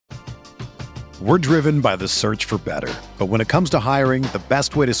We're driven by the search for better. But when it comes to hiring, the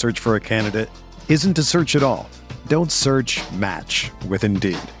best way to search for a candidate isn't to search at all. Don't search, match with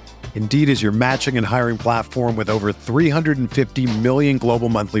Indeed. Indeed is your matching and hiring platform with over 350 million global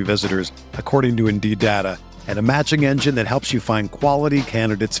monthly visitors, according to Indeed data, and a matching engine that helps you find quality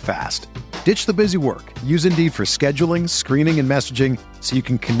candidates fast. Ditch the busy work. Use Indeed for scheduling, screening, and messaging so you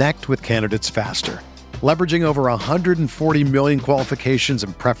can connect with candidates faster. Leveraging over 140 million qualifications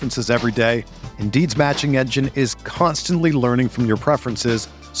and preferences every day, Indeed's matching engine is constantly learning from your preferences,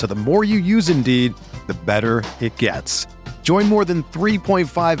 so the more you use Indeed, the better it gets. Join more than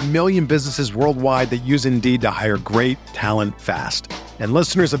 3.5 million businesses worldwide that use Indeed to hire great talent fast. And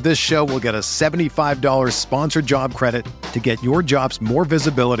listeners of this show will get a $75 sponsored job credit to get your jobs more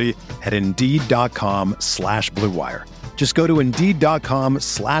visibility at Indeed.com/Blue Wire. Just go to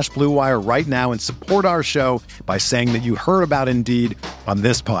Indeed.com/Blue Wire right now and support our show by saying that you heard about Indeed on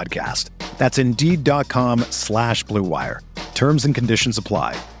this podcast. That's Indeed.com/Blue Wire. Terms and conditions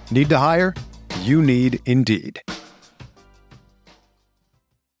apply. Need to hire? You need Indeed.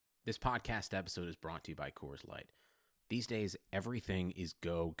 This podcast episode is brought to you by Coors Light. These days, everything is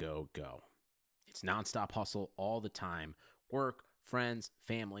go, go, go. It's nonstop hustle all the time. Work, friends,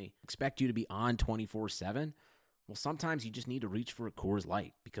 family, expect you to be on 24/7. Well, sometimes you just need to reach for a Coors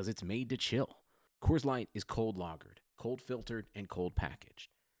Light because it's made to chill. Coors Light is cold lagered, cold filtered, and cold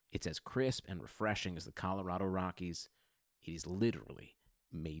packaged. It's as crisp and refreshing as the Colorado Rockies. It is literally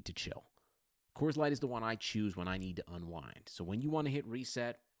made to chill. Coors Light is the one I choose when I need to unwind. So when you want to hit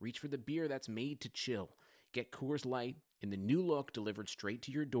reset, reach for the beer that's made to chill. Get Coors Light in the new look delivered straight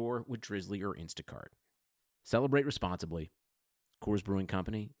to your door with Drizzly or Instacart. Celebrate responsibly. Coors Brewing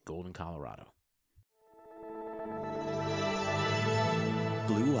Company, Golden, Colorado.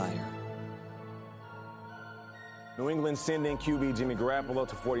 Blue Wire. New England sending QB Jimmy Garoppolo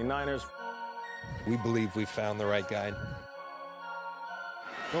to 49ers. We believe we found the right guy.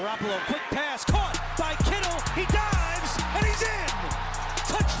 Garoppolo, quick pass, caught by Kittle. He dives, and he's in.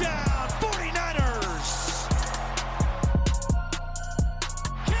 Touchdown, 49ers.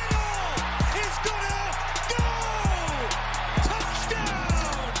 Kittle is gonna go. Touchdown.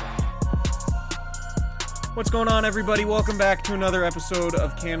 What's going on, everybody? Welcome back to another episode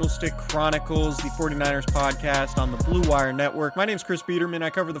of Candlestick Chronicles, the 49ers podcast on the Blue Wire Network. My name's Chris Biederman. I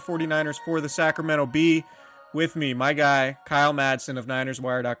cover the 49ers for the Sacramento Bee. With me, my guy, Kyle Madsen of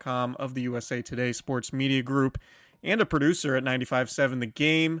NinersWire.com, of the USA Today Sports Media Group, and a producer at 95.7 The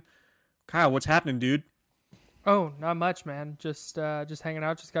Game. Kyle, what's happening, dude? Oh, not much, man. Just hanging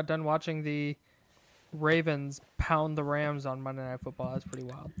out. Just got done watching the Ravens pound the Rams on Monday Night Football. That's pretty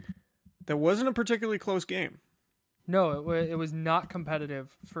wild. That wasn't a particularly close game. No, it was not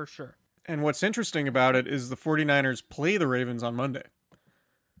competitive for sure. And what's interesting about it is the 49ers play the Ravens on Monday.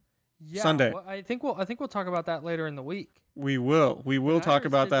 Yeah, Sunday. Well, I think we'll talk about that later in the week. We will talk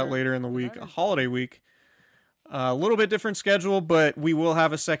about that later in the week. A holiday week. A little bit different schedule, but we will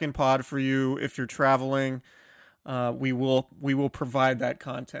have a second pod for you if you're traveling. We will provide that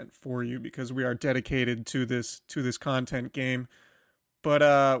content for you because we are dedicated to this content game.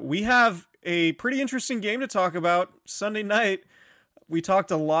 But we have a pretty interesting game to talk about Sunday night. We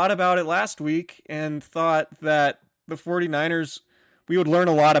talked a lot about it last week and thought that the 49ers, we would learn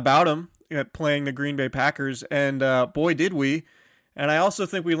a lot about them at playing the Green Bay Packers, and boy, did we. And I also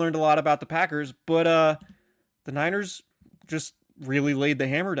think we learned a lot about the Packers, but the Niners just really laid the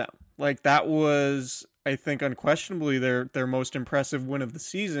hammer down. Like, that was, I think, unquestionably their most impressive win of the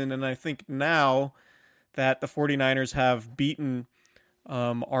season, and I think now that the 49ers have beaten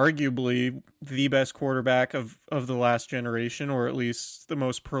arguably the best quarterback of the last generation, or at least the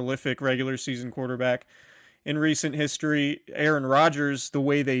most prolific regular season quarterback in recent history, Aaron Rodgers, the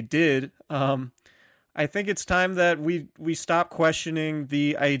way they did, I think it's time that we stop questioning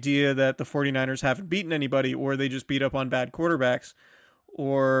the idea that the 49ers haven't beaten anybody or they just beat up on bad quarterbacks,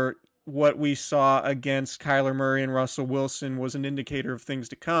 or what we saw against Kyler Murray and Russell Wilson was an indicator of things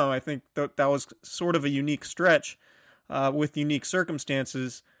to come. I think that was sort of a unique stretch with unique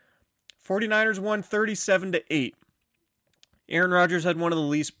circumstances. 49ers won 37-8. Aaron Rodgers had one of the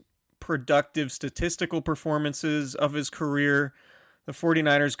least productive statistical performances of his career. The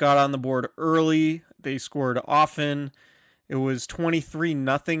 49ers got on the board early. They scored often. It was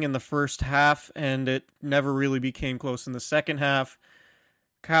 23-0 in the first half, and it never really became close in the second half.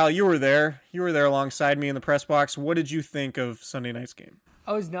 Kyle, you were there. You were there alongside me in the press box. What did you think of Sunday night's game?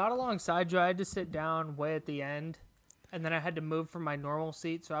 I was not alongside you. I had to sit down way at the end, and then I had to move from my normal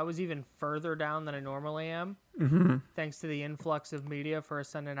seat, so I was even further down than I normally am, thanks to the influx of media for a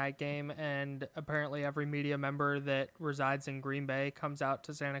Sunday night game, and apparently every media member that resides in Green Bay comes out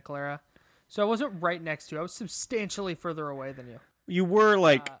to Santa Clara. So I wasn't right next to you. I was substantially further away than you. You were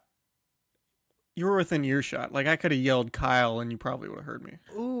like, you were within earshot. Like I could have yelled Kyle and you probably would have heard me.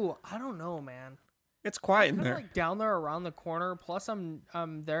 Ooh, I don't know, man. It's quiet in Kind there. of like down there around the corner. Plus, I'm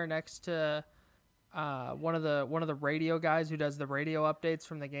there next to one of the radio guys who does the radio updates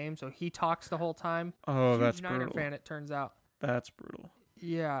from the game. So he talks the whole time. Oh, Huge that's Niner brutal. fan, it turns out. That's brutal.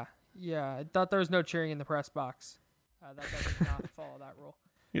 Yeah. I thought there was no cheering in the press box. That does not follow that rule.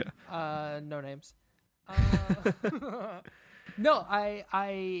 Yeah. No names. No,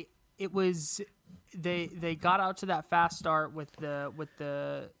 it was they got out to that fast start with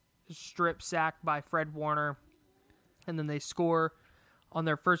the strip sack by Fred Warner, and then they score on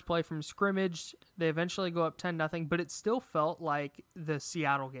their first play from scrimmage. They eventually go up 10-0, but it still felt like the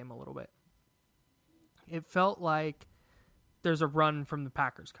Seattle game a little bit. It felt like there's a run from the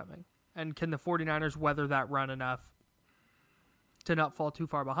Packers coming, and can the 49ers weather that run enough to not fall too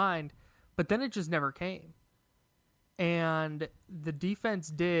far behind? But then it just never came. And the defense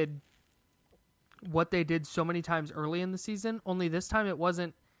did what they did so many times early in the season, only this time it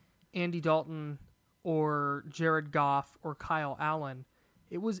wasn't Andy Dalton or Jared Goff or Kyle Allen.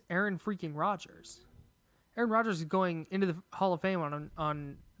 It was Aaron freaking Rodgers. Aaron Rodgers is going into the Hall of Fame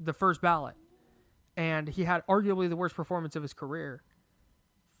on the first ballot. And he had arguably the worst performance of his career,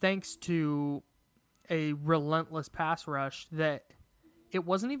 thanks to a relentless pass rush that it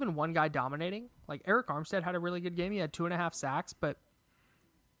wasn't even one guy dominating. Like Eric Armstead had a really good game. He had 2.5 sacks, but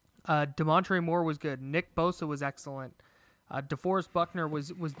Demontre Moore was good. Nick Bosa was excellent. DeForest Buckner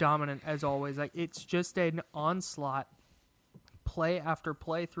was dominant as always. Like it's just an onslaught, play after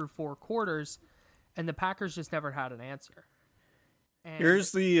play through 4 quarters, and the Packers just never had an answer. And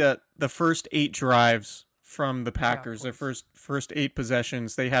here's the first 8 drives from the Packers. Their first 8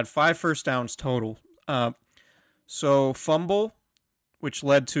 possessions. They had 5 first downs total. So fumble, which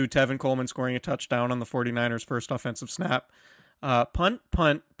led to Tevin Coleman scoring a touchdown on the 49ers' first offensive snap. Punt,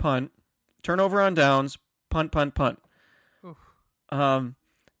 punt, punt. Turnover on downs. Punt, punt, punt. Oof.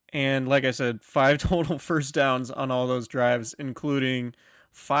 And like I said, 5 total first downs on all those drives, including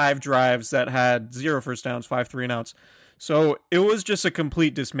 5 drives that had 0 first downs, 5 3-and-outs. So it was just a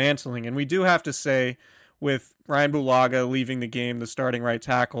complete dismantling. And we do have to say, with Ryan Bulaga leaving the game, the starting right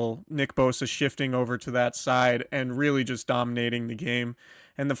tackle, Nick Bosa shifting over to that side and really just dominating the game.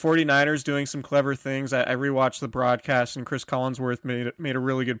 And the 49ers doing some clever things. I rewatched the broadcast, and Chris Collinsworth made a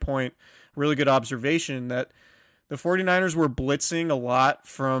really good point, really good observation, that the 49ers were blitzing a lot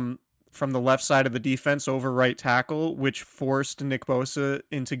from the left side of the defense over right tackle, which forced Nick Bosa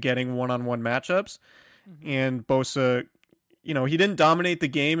into getting one-on-one matchups. Mm-hmm. And Bosa, he didn't dominate the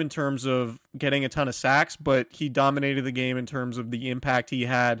game in terms of getting a ton of sacks, but he dominated the game in terms of the impact he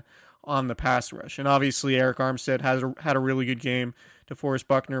had on the pass rush. And obviously Eric Armstead had a really good game. DeForest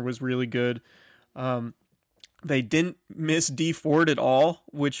Buckner was really good. They didn't miss Dee Ford at all,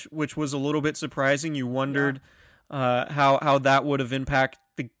 which was a little bit surprising. You wondered how that would have impacted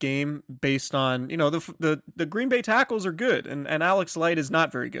the game based on, the Green Bay tackles are good, and Alex Light is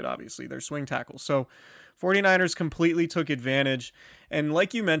not very good, obviously. They're swing tackles. So 49ers completely took advantage. And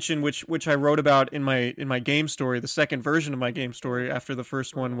like you mentioned, which I wrote about in my game story, the second version of my game story after the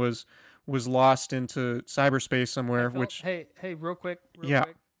first one was lost into cyberspace somewhere. Hey, real quick.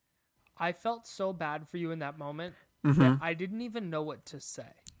 I felt so bad for you in that moment that I didn't even know what to say.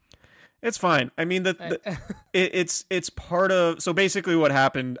 It's fine. I mean, it's part of. So basically, what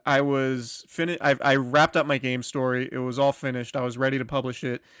happened? I was finished. I wrapped up my game story. It was all finished. I was ready to publish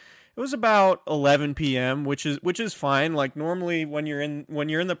it. It was about 11 p.m., which is fine. Like normally, when you're in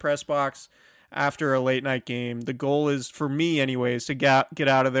the press box after a late night game, the goal is, for me anyways, to get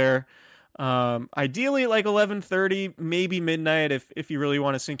out of there. Ideally, like 11:30, maybe midnight, if you really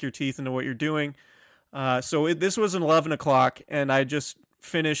want to sink your teeth into what you're doing. This was an 11 o'clock, and I just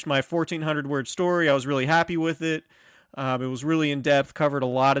finished my 1,400 word story. I was really happy with it. It was really in depth, covered a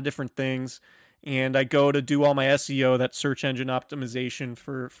lot of different things. And I go to do all my SEO, that's search engine optimization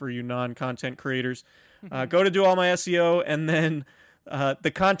for you non-content creators. Go to do all my SEO, and then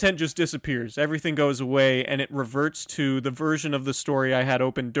the content just disappears. Everything goes away, and it reverts to the version of the story I had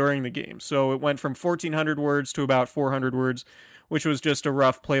opened during the game. So it went from 1,400 words to about 400 words, which was just a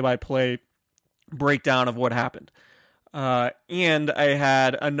rough play-by-play breakdown of what happened. And I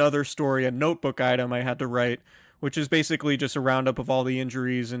had another story, a notebook item I had to write, which is basically just a roundup of all the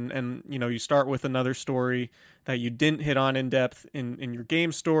injuries. And you start with another story that you didn't hit on in depth in your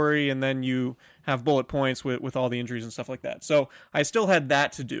game story, and then you have bullet points with all the injuries and stuff like that. So I still had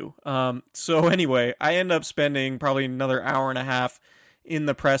that to do. So anyway, I end up spending probably another hour and a half in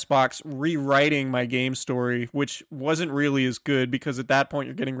the press box rewriting my game story, which wasn't really as good because at that point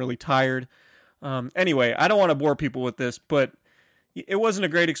you're getting really tired. Anyway, I don't want to bore people with this, but it wasn't a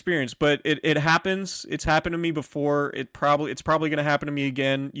great experience, but it happens. It's happened to me before. It's probably going to happen to me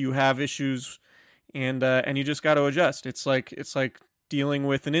again. You have issues, and you just got to adjust. It's like dealing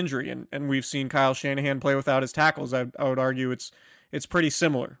with an injury, and we've seen Kyle Shanahan play without his tackles. I would argue it's pretty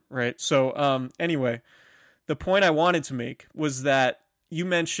similar, right? So anyway, the point I wanted to make was that you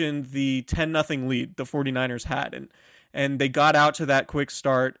mentioned the 10-0 lead the 49ers had, and they got out to that quick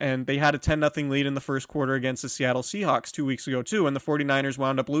start, and they had a 10-0 lead in the first quarter against the Seattle Seahawks 2 weeks ago too, and the 49ers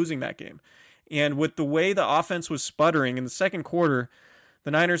wound up losing that game. And with the way the offense was sputtering in the second quarter,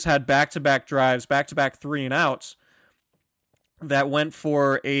 the Niners had back-to-back drives, back-to-back 3-and-outs that went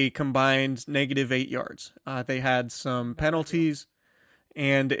for a combined -8 yards. They had some penalties,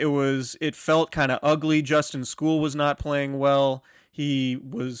 and it felt kind of ugly. Justin Skule was not playing well. He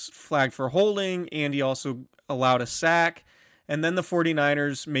was flagged for holding, and he also allowed a sack. And then the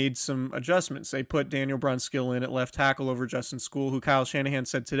 49ers made some adjustments. They put Daniel Brunskill in at left tackle over Justin Skule, who Kyle Shanahan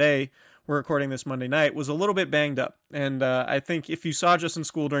said today, we're recording this Monday night, was a little bit banged up. And I think if you saw Justin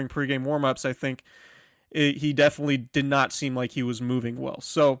Skule during pregame warmups, I think he definitely did not seem like he was moving well.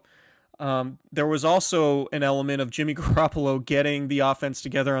 So there was also an element of Jimmy Garoppolo getting the offense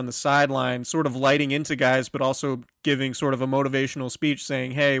together on the sideline, sort of lighting into guys, but also giving sort of a motivational speech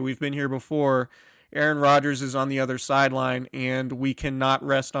saying, hey, we've been here before. Aaron Rodgers is on the other sideline, and we cannot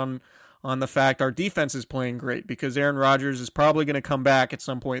rest on the fact our defense is playing great because Aaron Rodgers is probably going to come back at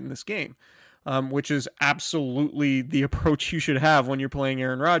some point in this game, which is absolutely the approach you should have when you're playing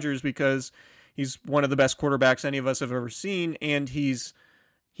Aaron Rodgers because he's one of the best quarterbacks any of us have ever seen, and he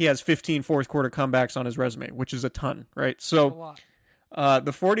has 15 fourth quarter comebacks on his resume, which is a ton, right? So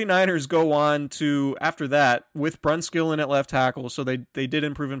the 49ers go on to, after that, with Brunskill in at left tackle, so they did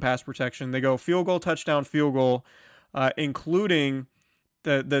improve in pass protection. They go field goal, touchdown, field goal, including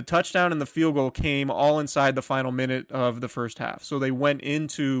the touchdown and the field goal came all inside the final minute of the first half. So they went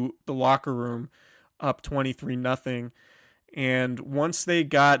into the locker room up 23-0. And once they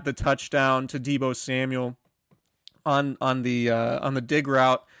got the touchdown to Deebo Samuel on the dig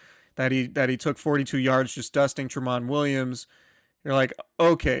route that he took 42 yards, just dusting Tramon Williams, you're like,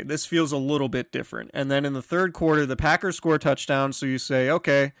 okay, this feels a little bit different. And then in the third quarter, the Packers score a touchdown, so you say,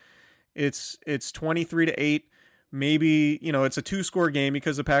 okay, it's 23-8. Maybe, it's a 2-score game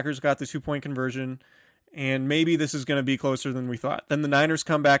because the Packers got the 2-point conversion, and maybe this is going to be closer than we thought. Then the Niners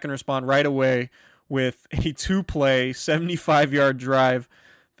come back and respond right away with a 2-play, 75-yard drive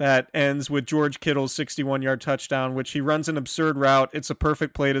that ends with George Kittle's 61-yard touchdown, which he runs an absurd route. It's a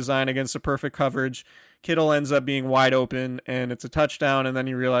perfect play design against a perfect coverage. Kittle ends up being wide open, and it's a touchdown, and then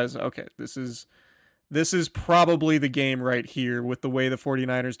you realize, okay, this is probably the game right here with the way the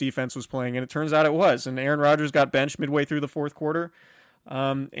 49ers defense was playing, and it turns out it was. And Aaron Rodgers got benched midway through the fourth quarter,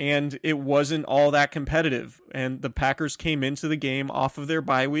 and it wasn't all that competitive. And the Packers came into the game off of their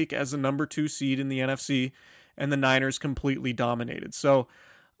bye week as the number 2 seed in the NFC, and the Niners completely dominated. So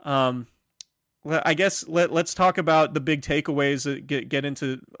I guess let's talk about the big takeaways, get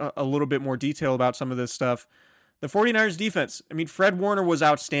into a little bit more detail about some of this stuff. The 49ers defense, I mean, Fred Warner was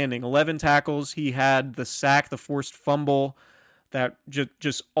outstanding. 11 tackles. He had the sack, the forced fumble that just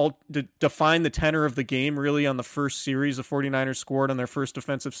defined the tenor of the game, really, on the first series. The 49ers scored on their first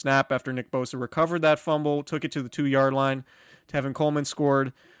defensive snap after Nick Bosa recovered that fumble, took it to the 2-yard line. Tevin Coleman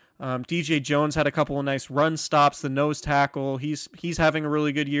scored. DJ Jones had a couple of nice run stops. The nose tackle, he's having a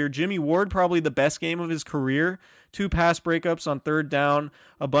really good year. Jimmy Ward, probably the best game of his career. 2 pass breakups on third down,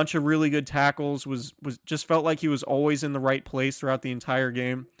 a bunch of really good tackles. Was just felt like he was always in the right place throughout the entire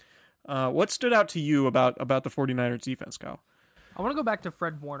game. What stood out to you about the 49ers defense, Kyle? I want to go back to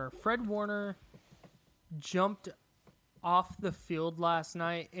Fred Warner. Fred Warner jumped off the field last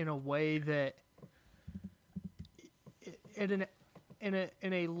night in a way that in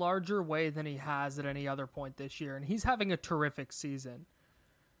a larger way than he has at any other point this year. And he's having a terrific season.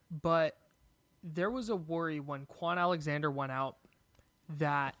 But there was a worry when Quan Alexander went out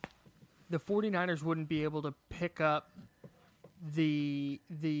that the 49ers wouldn't be able to pick up the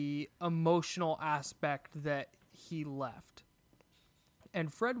emotional aspect that he left.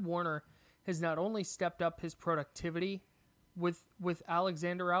 And Fred Warner has not only stepped up his productivity with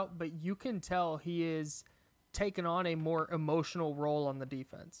Alexander out, but you can tell he is taken on a more emotional role on the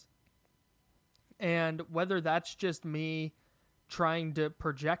defense. And whether that's just me trying to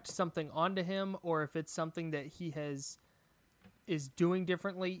project something onto him or if it's something that he is doing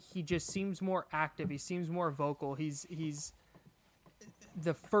differently, he just seems more active. He seems more vocal. He's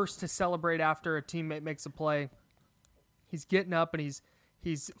the first to celebrate after a teammate makes a play. He's getting up and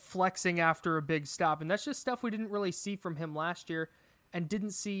He's flexing after a big stop, and that's just stuff we didn't really see from him last year and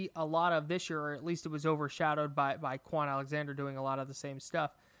didn't see a lot of this year, or at least it was overshadowed by Quan Alexander doing a lot of the same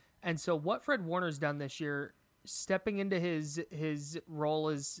stuff. And so what Fred Warner's done this year, stepping into his role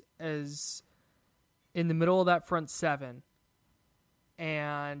as in the middle of that front seven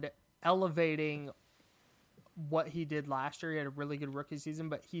and elevating what he did last year. He had a really good rookie season,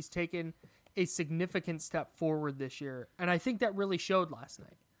 but he's taken a significant step forward this year. And I think that really showed last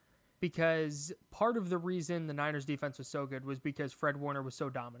night, because part of the reason the Niners defense was so good was because Fred Warner was so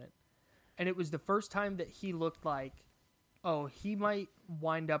dominant. And it was the first time that he looked like, oh, he might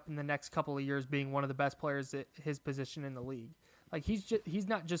wind up in the next couple of years being one of the best players at his position in the league. Like, he's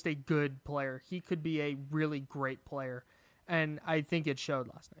not just a good player. He could be a really great player. And I think it showed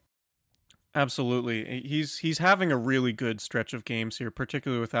last night. Absolutely. He's having a really good stretch of games here,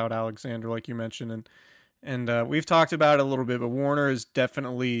 particularly without Alexander, like you mentioned. And we've talked about it a little bit, but Warner is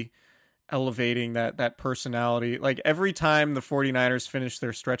definitely elevating that personality. Like, every time the 49ers finish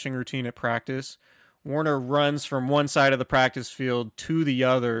their stretching routine at practice, Warner runs from one side of the practice field to the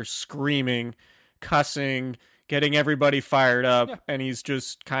other, screaming, cussing, getting everybody fired up, and he's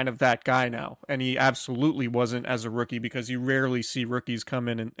just kind of that guy now. And he absolutely wasn't as a rookie, because you rarely see rookies come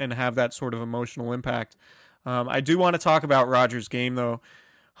in and have that sort of emotional impact. I do want to talk about Rodgers' game, though.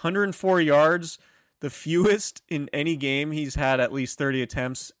 104 yards, the fewest in any game he's had at least 30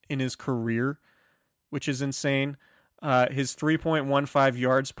 attempts in his career, which is insane. His 3.15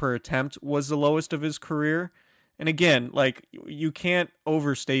 yards per attempt was the lowest of his career. And again, like, you can't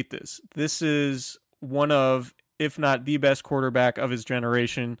overstate this. This is one of, if not the best quarterback of his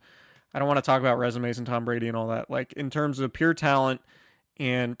generation. I don't want to talk about resumes and Tom Brady and all that. Like, in terms of pure talent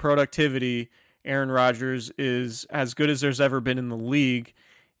and productivity, Aaron Rodgers is as good as there's ever been in the league.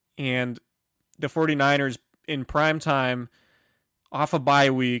 And the 49ers in prime time, off a bye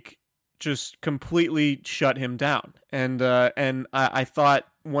week, just completely shut him down. And I thought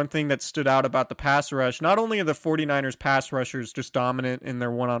one thing that stood out about the pass rush, not only are the 49ers pass rushers just dominant in their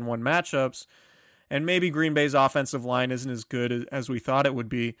one-on-one matchups, and maybe Green Bay's offensive line isn't as good as we thought it would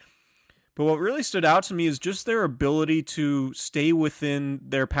be, but what really stood out to me is just their ability to stay within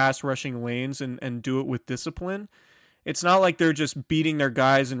their pass rushing lanes and do it with discipline. It's not like they're just beating their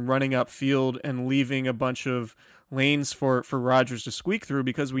guys and running upfield and leaving a bunch of lanes for Rodgers to squeak through,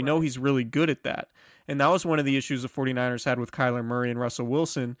 because we know he's really good at that. And that was one of the issues the 49ers had with Kyler Murray and Russell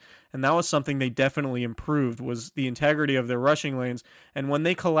Wilson, and that was something they definitely improved, was the integrity of their rushing lanes. And when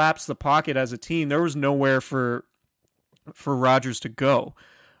they collapsed the pocket as a team, there was nowhere for Rodgers to go.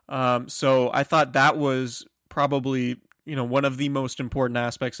 So I thought that was probably, one of the most important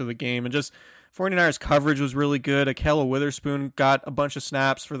aspects of the game. And just 49ers coverage was really good. Ahkello Witherspoon got a bunch of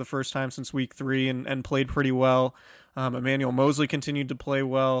snaps for the first time since week 3 and played pretty well. Emmanuel Mosley continued to play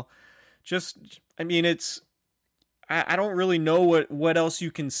well. I don't really know what else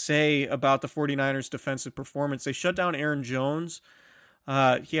you can say about the 49ers defensive performance. They shut down Aaron Jones.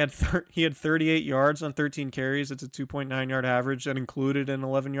 He had 38 yards on 13 carries. It's a 2.9 yard average. That included an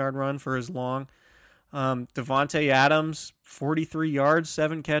 11-yard run for his long. Devontae Adams, 43 yards,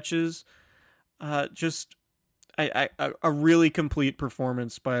 7 catches. A really complete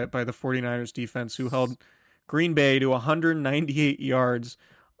performance by the 49ers defense, who held Green Bay to 198 yards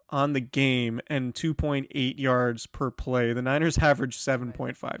on the game and 2.8 yards per play. The Niners averaged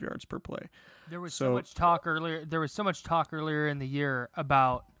 7.5 yards per play. There was so much talk earlier in the year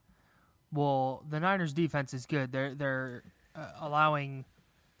about, well, the Niners defense is good. They're allowing.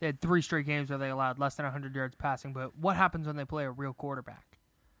 They had 3 straight games where they allowed less than 100 yards passing. But what happens when they play a real quarterback?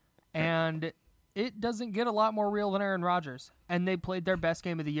 And it doesn't get a lot more real than Aaron Rodgers. And they played their best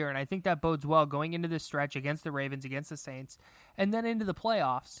game of the year. And I think that bodes well going into this stretch against the Ravens, against the Saints, and then into the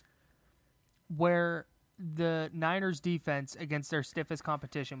playoffs, where the Niners defense against their stiffest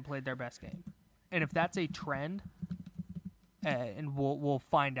competition played their best game. And if that's a trend, and we'll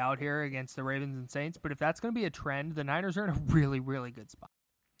find out here against the Ravens and Saints, but if that's going to be a trend, the Niners are in a really, really good spot.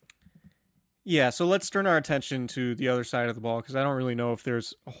 Yeah, so let's turn our attention to the other side of the ball, because I don't really know if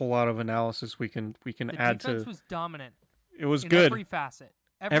there's a whole lot of analysis we can add to. The defense was dominant. It was good. Every facet.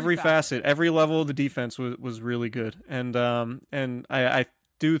 Every facet, every level of the defense was really good. And I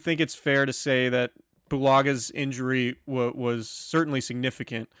do think it's fair to say that Bulaga's injury was certainly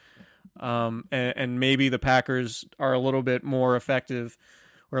significant. And maybe the Packers are a little bit more effective,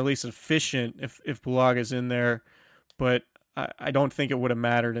 or at least efficient, if Bulaga's in there. But I don't think it would have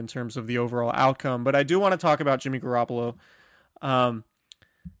mattered in terms of the overall outcome. But I do want to talk about Jimmy Garoppolo.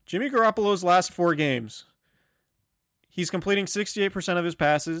 Jimmy Garoppolo's last 4 games, he's completing 68% of his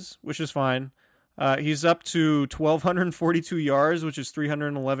passes, which is fine. He's up to 1,242 yards, which is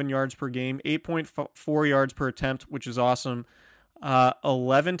 311 yards per game, 8.4 yards per attempt, which is awesome.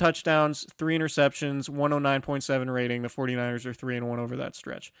 11 touchdowns, 3 interceptions, 109.7 rating. The 49ers are 3-1 over that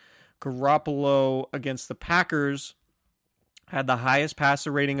stretch. Garoppolo against the Packers had the highest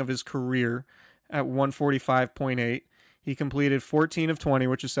passer rating of his career at 145.8. He completed 14 of 20,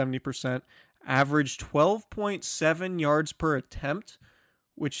 which is 70%. Averaged 12.7 yards per attempt,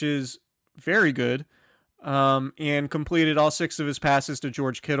 which is very good. And completed all 6 of his passes to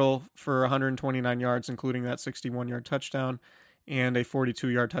George Kittle for 129 yards, including that 61-yard touchdown and a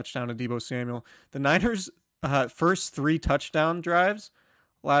 42-yard touchdown to Deebo Samuel. The Niners' first 3 touchdown drives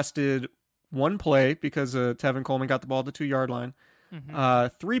lasted 1 play because Tevin Coleman got the ball at the 2-yard line.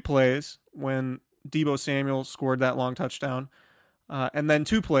 3 plays when Deebo Samuel scored that long touchdown. And then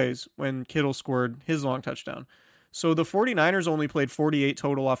 2 plays when Kittle scored his long touchdown. So the 49ers only played 48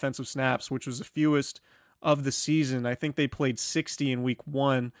 total offensive snaps, which was the fewest of the season. I think they played 60 in week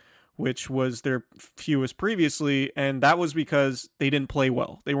 1, which was their fewest previously, and that was because they didn't play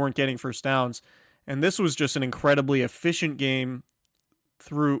well. They weren't getting first downs. And this was just an incredibly efficient game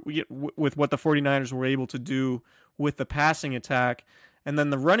with what the 49ers were able to do with the passing attack. And then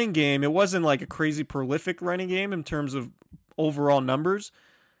the running game, it wasn't like a crazy prolific running game in terms of overall numbers,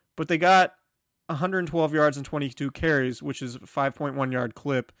 but they got 112 yards and 22 carries, which is a 5.1 yard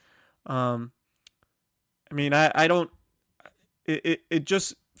clip. It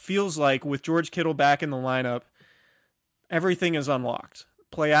just feels like with George Kittle back in the lineup, everything is unlocked.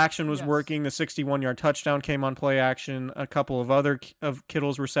 Play action was working. The 61-yard touchdown came on play action. A couple of other of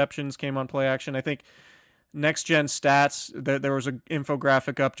Kittle's receptions came on play action. I think next gen stats, there was an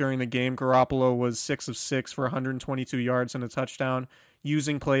infographic up during the game. Garoppolo was 6 of 6 for 122 yards and a touchdown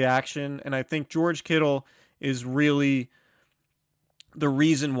using play action. And I think George Kittle is really the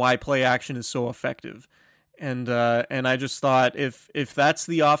reason why play action is so effective. And I just thought if that's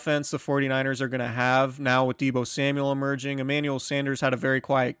the offense the 49ers are going to have now with Deebo Samuel emerging, Emmanuel Sanders had a very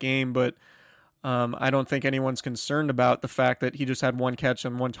quiet game, but I don't think anyone's concerned about the fact that he just had 1 catch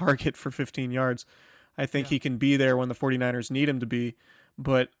and 1 target for 15 yards. I think he can be there when the 49ers need him to be.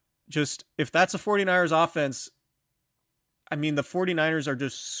 But just if that's a 49ers offense, I mean, the 49ers are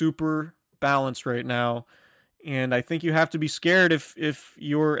just super balanced right now. And I think you have to be scared if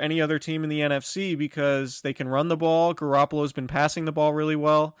you're any other team in the NFC because they can run the ball. Garoppolo's been passing the ball really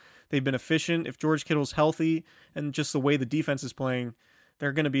well. They've been efficient. If George Kittle's healthy and just the way the defense is playing,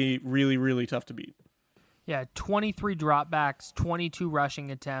 they're going to be really, really tough to beat. Yeah, 23 dropbacks, 22 rushing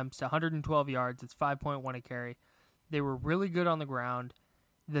attempts, 112 yards. It's 5.1 a carry. They were really good on the ground.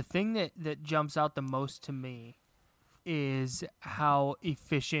 The thing that jumps out the most to me is how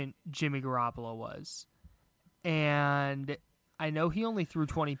efficient Jimmy Garoppolo was. And I know he only threw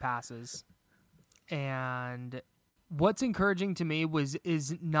 20 passes. And what's encouraging to me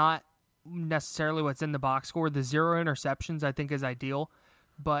is not necessarily what's in the box score. The 0 interceptions I think is ideal,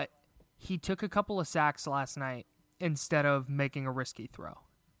 but he took a couple of sacks last night instead of making a risky throw.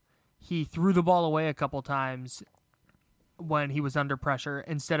 He threw the ball away a couple times when he was under pressure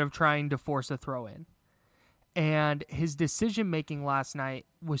instead of trying to force a throw in. And his decision-making last night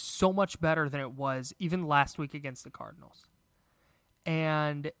was so much better than it was even last week against the Cardinals.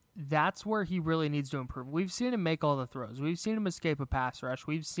 And that's where he really needs to improve. We've seen him make all the throws. We've seen him escape a pass rush.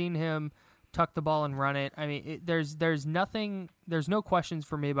 We've seen him tuck the ball and run it. I mean, there's no questions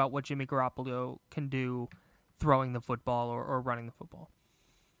for me about what Jimmy Garoppolo can do throwing the football or running the football.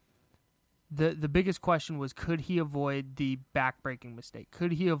 The biggest question was, could he avoid the back-breaking mistake?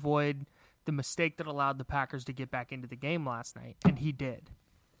 Could he avoid the mistake that allowed the Packers to get back into the game last night? And he did.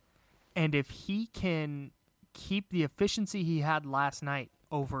 And if he can keep the efficiency he had last night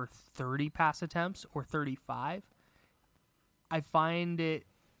over 30 pass attempts or 35, I find it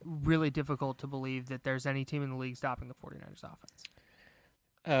really difficult to believe that there's any team in the league stopping the 49ers offense.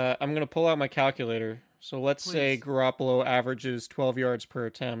 I'm going to pull out my calculator. So let's say Garoppolo averages 12 yards per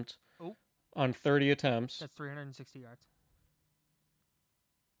attempt on 30 attempts. That's 360 yards.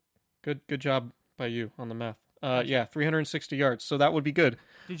 Good job by you on the math. 360 yards. So that would be good.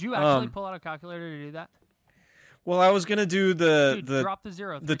 Did you actually pull out a calculator to do that? Well, I was gonna do drop the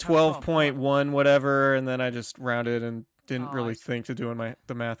 0. The 12.1 whatever, and then I just rounded and didn't really think to doing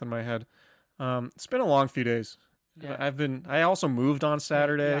the math in my head. It's been a long few days. Yeah. I also moved on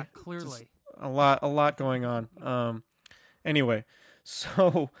Saturday. Yeah, clearly. A lot going on. Anyway,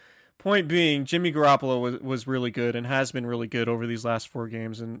 so point being, Jimmy Garoppolo was really good and has been really good over these last 4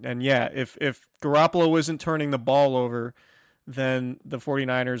 games. And yeah, if Garoppolo isn't turning the ball over, then the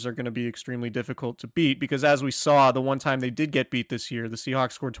 49ers are going to be extremely difficult to beat because as we saw, the one time they did get beat this year, the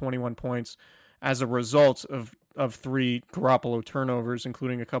Seahawks scored 21 points as a result of 3 Garoppolo turnovers,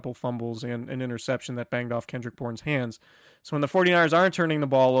 including a couple fumbles and an interception that banged off Kendrick Bourne's hands. So when the 49ers aren't turning the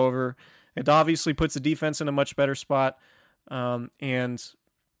ball over, it obviously puts the defense in a much better spot. And,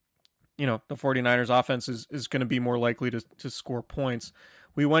 you know, the 49ers offense is going to be more likely to score points.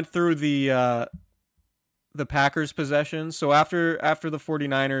 We went through the Packers possessions. So after the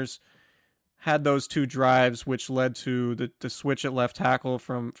 49ers had those 2 drives, which led to the switch at left tackle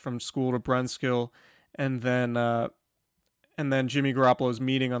from School to Brunskill, and then Jimmy Garoppolo's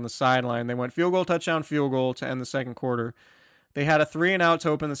meeting on the sideline, they went field goal, touchdown, field goal to end the second quarter. They had a 3-and-out to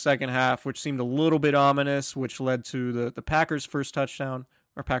open the second half, which seemed a little bit ominous, which led to the Packers' first touchdown,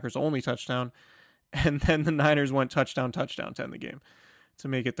 or Packers' only touchdown, and then the Niners went touchdown to end the game to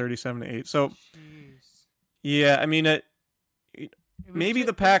make it 37-8. So, Jeez. Yeah, I mean, maybe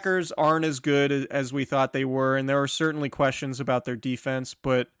the Packers aren't as good as we thought they were, and there are certainly questions about their defense,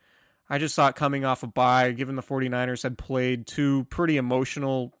 but I just thought coming off a bye, given the 49ers had played 2 pretty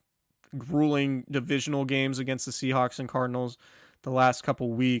emotional, grueling divisional games against the Seahawks and Cardinals the last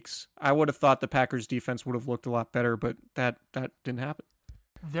couple weeks, I would have thought the Packers defense would have looked a lot better, but that didn't happen.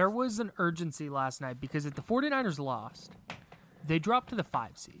 There was an urgency last night because if the 49ers lost, they dropped to the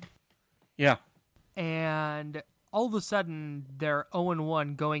 5 seed. Yeah. And all of a sudden, they're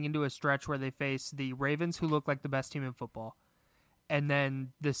 0-1 going into a stretch where they face the Ravens, who look like the best team in football, and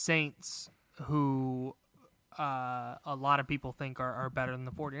then the Saints, who a lot of people think are better than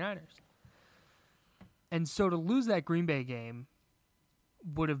the 49ers. And so to lose that Green Bay game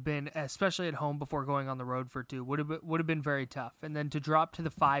would have been, especially at home before going on the road for 2, would have been very tough. And then to drop to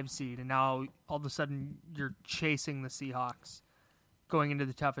the 5 seed, and now all of a sudden you're chasing the Seahawks going into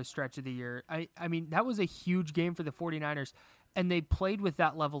the toughest stretch of the year. I mean, that was a huge game for the 49ers, and they played with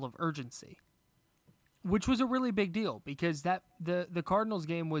that level of urgency, which was a really big deal because that the Cardinals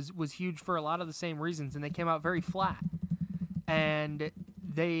game was huge for a lot of the same reasons, and they came out very flat. And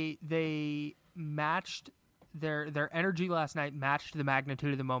they matched their energy last night, matched the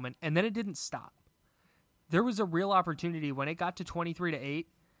magnitude of the moment, and then it didn't stop. There was a real opportunity when it got to 23-8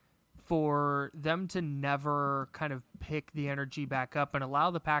 for them to never kind of pick the energy back up and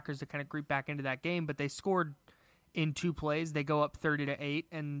allow the Packers to kind of creep back into that game, but they scored in 2 plays. They go up 30-8,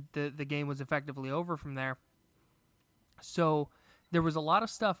 and the game was effectively over from there. So there was a lot of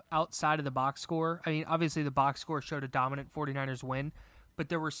stuff outside of the box score. I mean, obviously the box score showed a dominant 49ers win, but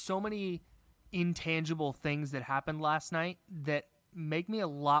there were so many intangible things that happened last night that make me a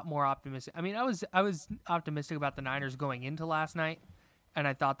lot more optimistic. I mean, I was optimistic about the Niners going into last night, and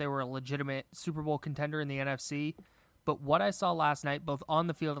I thought they were a legitimate Super Bowl contender in the NFC. But what I saw last night, both on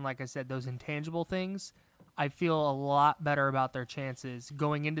the field and, like I said, those intangible things, I feel a lot better about their chances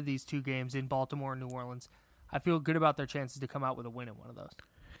going into these 2 games in Baltimore and New Orleans. I feel good about their chances to come out with a win in one of those.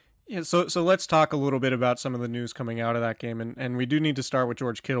 Yeah, so let's talk a little bit about some of the news coming out of that game, and we do need to start with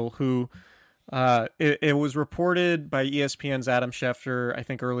George Kittle, who it was reported by ESPN's Adam Schefter, I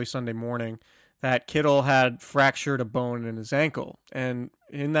think early Sunday morning, that Kittle had fractured a bone in his ankle. And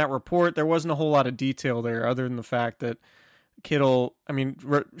in that report, there wasn't a whole lot of detail there other than the fact that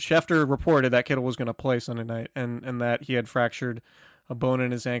Schefter reported that Kittle was going to play Sunday night and that he had fractured a bone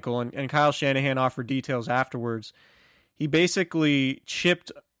in his ankle. And Kyle Shanahan offered details afterwards. He basically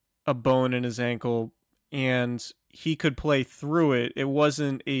chipped a bone in his ankle and he could play through it. It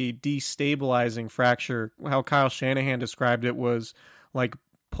wasn't a destabilizing fracture. How Kyle Shanahan described it was like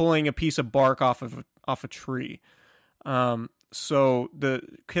pulling a piece of bark off a tree. So the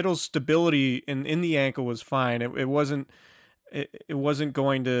Kittle's stability in the ankle was fine. It wasn't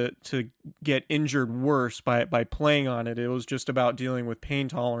going to get injured worse by playing on it. It was just about dealing with pain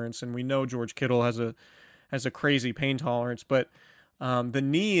tolerance, and we know George Kittle has a crazy pain tolerance. But the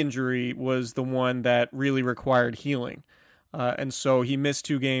knee injury was the one that really required healing. And so he missed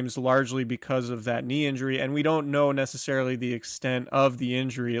 2 games largely because of that knee injury. And we don't know necessarily the extent of the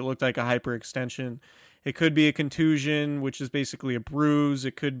injury. It looked like a hyperextension. It could be a contusion, which is basically a bruise.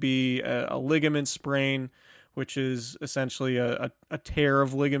 It could be a ligament sprain, which is essentially a tear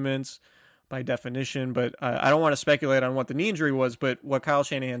of ligaments by definition. But I don't want to speculate on what the knee injury was. But what Kyle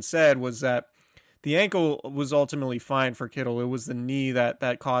Shanahan said was that the ankle was ultimately fine for Kittle. It was the knee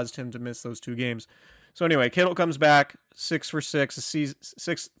that caused him to miss those 2 games. So anyway, Kittle comes back 6 for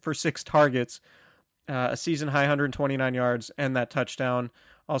 6 targets, a season high 129 yards, and that touchdown.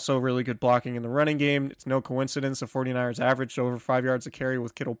 Also really good blocking in the running game. It's no coincidence the 49ers averaged over 5 yards a carry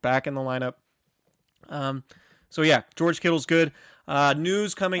with Kittle back in the lineup. So yeah, George Kittle's good.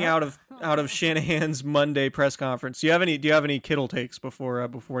 News coming out of Shanahan's Monday press conference. Do you have any Kittle takes before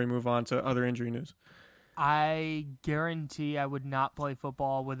we move on to other injury news? I guarantee I would not play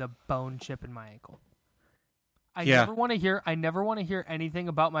football with a bone chip in my ankle. I never want to hear anything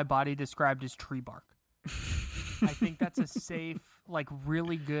about my body described as tree bark. I think that's a safe, like,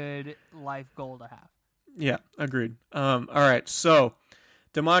 really good life goal to have. Yeah, agreed. All right, so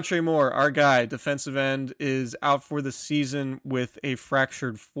Damontre Moore, our guy, defensive end, is out for the season with a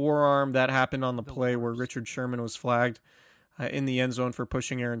fractured forearm. That happened on the play where Richard Sherman was flagged in the end zone for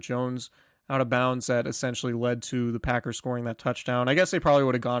pushing Aaron Jones out of bounds. That essentially led to the Packers scoring that touchdown. I guess they probably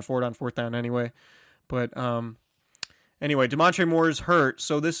would have gone for it on fourth down anyway. But anyway, Damontre Moore is hurt.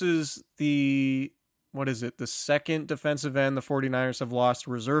 So this is the second defensive end the 49ers have lost,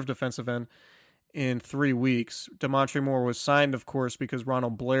 reserve defensive end, in 3 weeks. Damontre Moore was signed, of course, because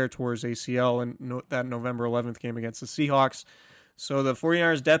Ronald Blair tore his ACL in that November 11th game against the Seahawks. So the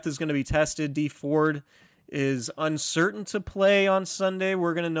 49ers' depth is going to be tested. Dee Ford is uncertain to play on Sunday.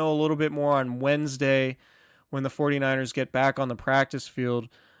 We're going to know a little bit more on Wednesday when the 49ers get back on the practice field.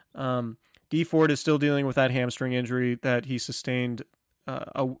 Dee Ford is still dealing with that hamstring injury that he sustained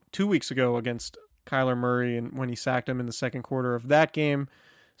 2 weeks ago against Kyler Murray and when he sacked him in the second quarter of that game.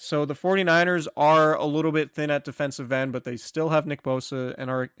 So the 49ers are a little bit thin at defensive end, but they still have Nick Bosa and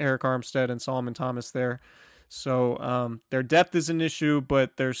Eric Armstead and Solomon Thomas there. So their depth is an issue,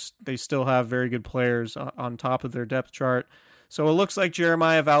 but they still have very good players on top of their depth chart. So it looks like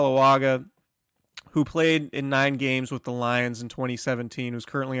Jeremiah Valawaga, who played in 9 games with the Lions in 2017, who's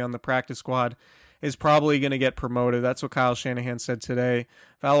currently on the practice squad, is probably going to get promoted. That's what Kyle Shanahan said today.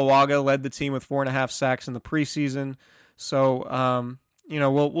 Valawaga led the team with 4.5 sacks in the preseason. So,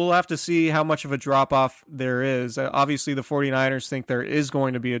 we'll have to see how much of a drop-off there is. Obviously, the 49ers think there is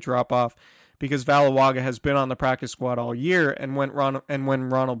going to be a drop-off because Valawaga has been on the practice squad all year, and when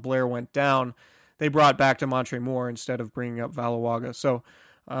Ronald Blair went down, they brought back Damontre Moore instead of bringing up Valawaga. So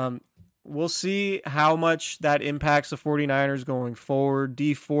we'll see how much that impacts the 49ers going forward.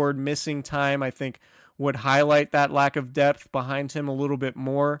 Dee Ford missing time, I think, would highlight that lack of depth behind him a little bit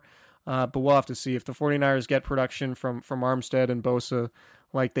more. But we'll have to see. If the 49ers get production from Armstead and Bosa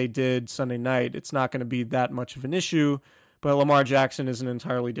like they did Sunday night, it's not going to be that much of an issue. But Lamar Jackson is an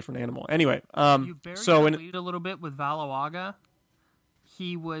entirely different animal. Anyway, you buried the lead a little bit with Valawaga.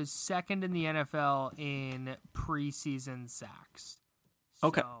 He was second in the NFL in preseason sacks.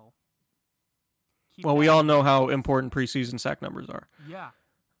 Okay. So, well, we all know how important preseason sack numbers are. Yeah.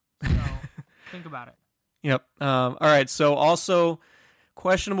 So think about it. Yep. All right. So also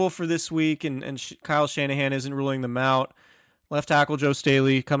questionable for this week, and Kyle Shanahan isn't ruling them out. Left tackle Joe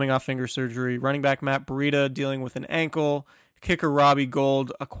Staley coming off finger surgery. Running back Matt Breida dealing with an ankle. Kicker Robbie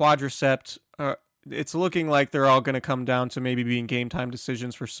Gould, a quadricep. It's looking like they're all going to come down to maybe being game time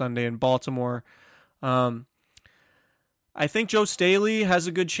decisions for Sunday in Baltimore. I think Joe Staley has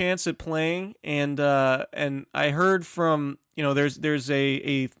a good chance at playing, and I heard from there's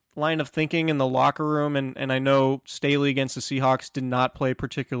a line of thinking in the locker room, and I know Staley against the Seahawks did not play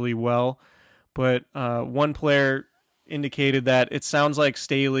particularly well, but one player indicated that it sounds like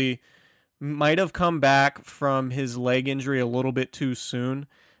Staley might have come back from his leg injury a little bit too soon,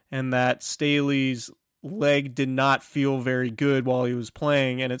 and that Staley's leg did not feel very good while he was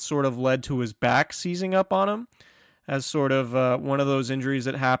playing, and it sort of led to his back seizing up on him as sort of one of those injuries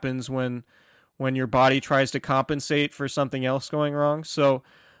that happens when your body tries to compensate for something else going wrong. So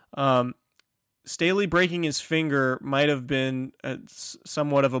Staley breaking his finger might have been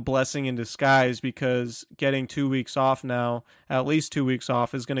somewhat of a blessing in disguise, because getting 2 weeks off now, at least 2 weeks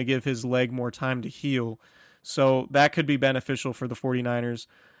off, is going to give his leg more time to heal. So that could be beneficial for the 49ers.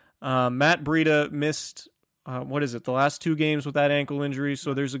 Matt Breida missed, the last 2 games with that ankle injury,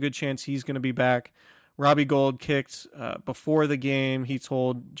 so there's a good chance he's going to be back. Robbie Gould kicked before the game. He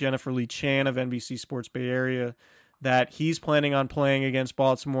told Jennifer Lee Chan of NBC Sports Bay Area that he's planning on playing against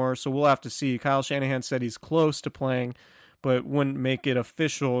Baltimore, so we'll have to see. Kyle Shanahan said he's close to playing, but wouldn't make it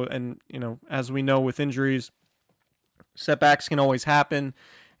official. And, as we know with injuries, setbacks can always happen,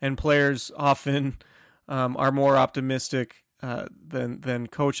 and players often are more optimistic than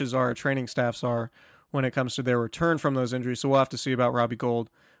coaches are, training staffs are, when it comes to their return from those injuries. So we'll have to see about Robbie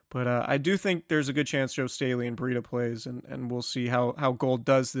Gould. But I do think there's a good chance Joe Staley and Breida plays, and we'll see how Gould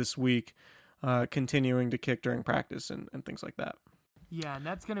does this week, continuing to kick during practice and things like that. Yeah, and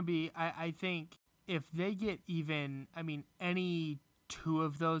that's going to be, I think, if they get any 2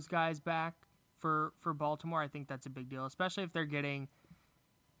 of those guys back for Baltimore, I think that's a big deal, especially if they're getting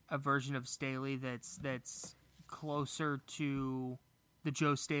a version of Staley that's closer to the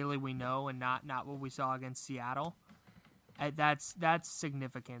Joe Staley we know and not what we saw against Seattle. That's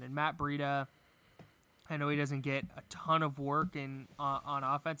significant. And Matt Breida, I know he doesn't get a ton of work on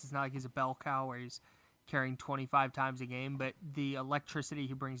offense. It's not like he's a bell cow where he's carrying 25 times a game, but the electricity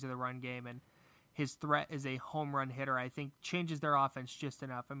he brings to the run game and his threat as a home run hitter, I think, changes their offense just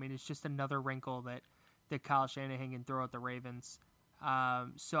enough. I mean, it's just another wrinkle that Kyle Shanahan can throw at the Ravens.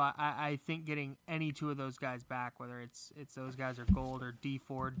 So I think getting any two of those guys back, whether it's those guys or Gold or D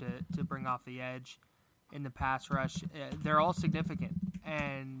Ford to bring off the edge in the pass rush, they're all significant.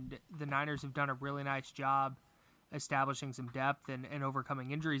 And the Niners have done a really nice job establishing some depth and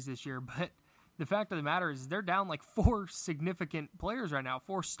overcoming injuries this year. But the fact of the matter is they're down like 4 significant players right now,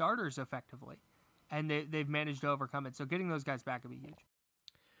 4 starters effectively. And they've managed to overcome it. So getting those guys back would be huge.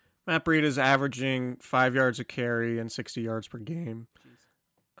 Matt Breida is averaging 5 yards a carry and 60 yards per game.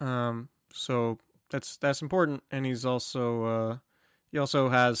 So that's important. And he's also he also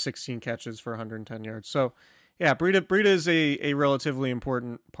has 16 catches for 110 yards. So yeah, Breida is a relatively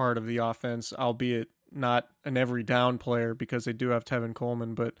important part of the offense, albeit not an every down player because they do have Tevin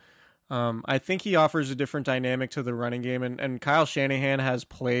Coleman. But I think he offers a different dynamic to the running game. And Kyle Shanahan has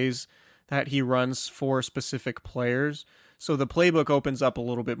plays that he runs for specific players. So the playbook opens up a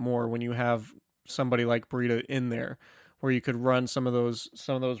little bit more when you have somebody like Breida in there, where you could run some of those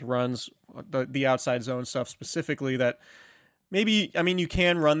runs, the outside zone stuff specifically that maybe, I mean, you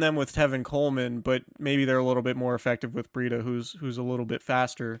can run them with Tevin Coleman, but maybe they're a little bit more effective with Breida, who's a little bit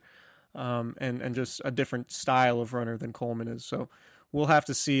faster, and just a different style of runner than Coleman is. So we'll have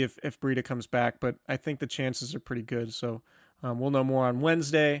to see if Breida comes back, but I think the chances are pretty good. So we'll know more on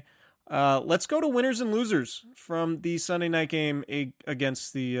Wednesday. Let's go to winners and losers from the Sunday night game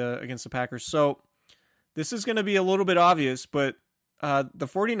against the Packers. So this is going to be a little bit obvious, but the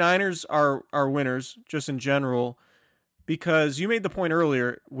 49ers are winners just in general, because you made the point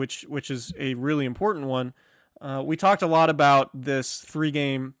earlier, which is a really important one. We talked a lot about this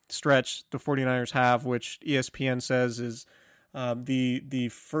 3-game stretch the 49ers have, which ESPN says is the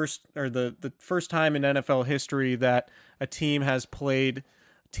first time in NFL history that a team has played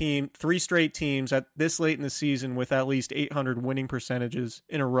 3 straight teams at this late in the season with at least 800 winning percentages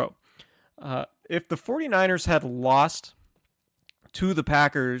in a row. If the 49ers had lost to the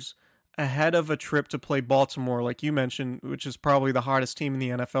Packers ahead of a trip to play Baltimore, like you mentioned, which is probably the hottest team in the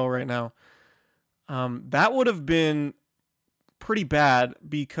NFL right now, that would have been pretty bad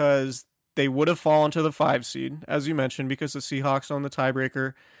because they would have fallen to the 5 seed, as you mentioned, because the Seahawks own the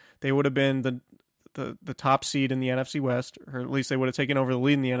tiebreaker. They would have been the top seed in the NFC West, or at least they would have taken over the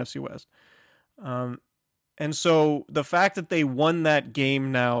lead in the NFC West. And so the fact that they won that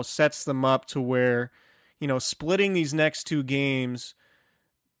game now sets them up to where, splitting these next 2 games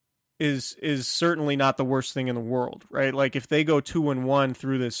is certainly not the worst thing in the world, right? Like if they go 2-1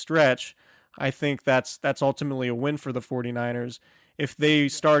 through this stretch, I think that's ultimately a win for the 49ers. If they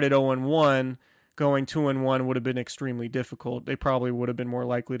started 0-1, going 2-1 would have been extremely difficult. They probably would have been more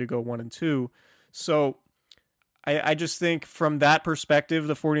likely to go 1-2. So I just think from that perspective,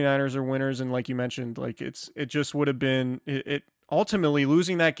 the 49ers are winners. And like you mentioned, like it just would have been, it ultimately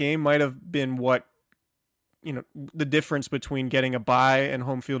losing that game might have been what, the difference between getting a bye and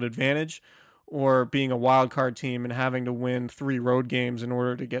home field advantage or being a wild card team and having to win 3 road games in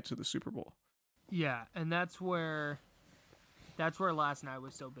order to get to the Super Bowl. Yeah. And that's where last night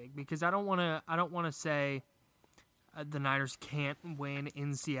was so big, because I don't want to say the Niners can't win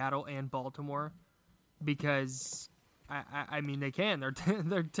in Seattle and Baltimore, because I mean they can. They're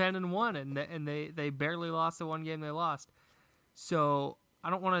 10-1 and they barely lost the 1 game they lost. So I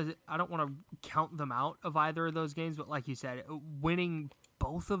don't want to count them out of either of those games, but like you said, winning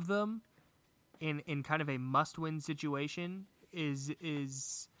both of them in kind of a must-win situation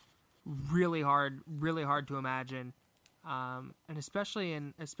is really hard to imagine. And especially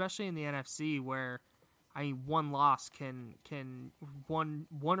in the NFC, where one loss can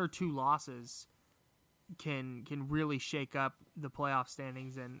one or 2 losses can really shake up the playoff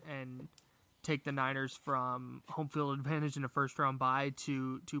standings and take the Niners from home field advantage in a first round bye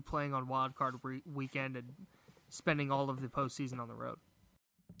to playing on wild card weekend and spending all of the postseason on the road.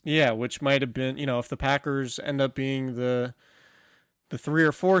 Yeah, which might have been, if the Packers end up being the 3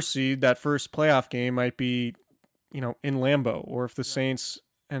 or 4 seed, that first playoff game might be, in Lambeau, or if the Saints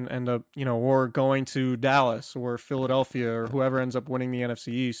end up, or going to Dallas or Philadelphia or whoever ends up winning the NFC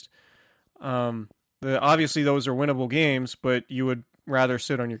East. Obviously those are winnable games, but you would rather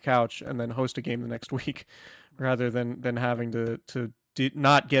sit on your couch and then host a game the next week rather than having to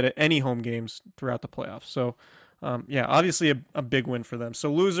not get any home games throughout the playoffs. So, obviously a big win for them.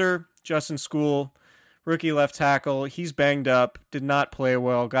 So loser, Justin Skule, rookie left tackle. He's banged up, did not play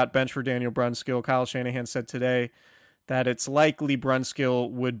well, got benched for Daniel Brunskill. Kyle Shanahan said today that it's likely Brunskill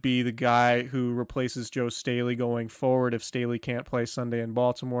would be the guy who replaces Joe Staley going forward if Staley can't play Sunday in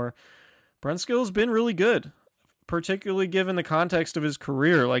Baltimore. Brunskill's been really good, particularly given the context of his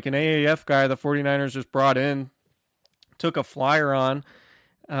career. Like an AAF guy the 49ers just brought in, took a flyer on,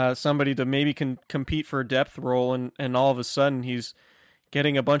 somebody to maybe can compete for a depth role, and all of a sudden he's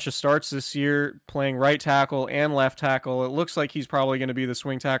getting a bunch of starts this year, playing right tackle and left tackle. It looks like he's probably going to be the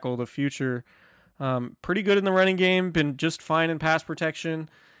swing tackle of the future. Pretty good in the running game, been just fine in pass protection,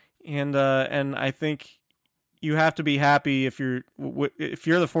 and I think you have to be happy if you're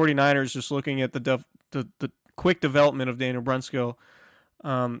the 49ers just looking at the quick development of Daniel Brunskill.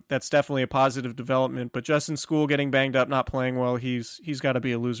 That's definitely a positive development. But Justin Skule getting banged up, not playing well, he's got to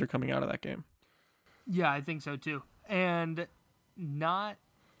be a loser coming out of that game. Yeah, I think so too. And not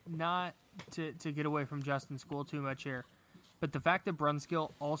to get away from Justin Skule too much here, but the fact that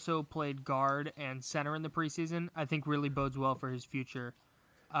Brunskill also played guard and center in the preseason, I think really bodes well for his future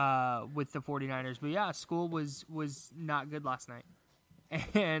with the 49ers. But yeah, Skule was not good last night.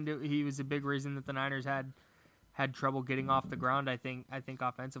 And he was a big reason that the Niners had trouble getting off the ground, I think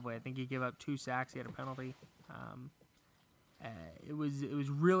offensively. I think he gave up 2 sacks, he had a penalty. It was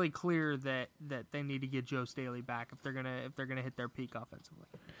really clear that they need to get Joe Staley back if they're gonna hit their peak offensively.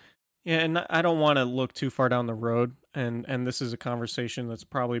 Yeah, and I don't want to look too far down the road, and this is a conversation that's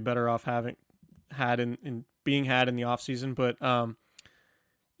probably better off being had in the offseason, but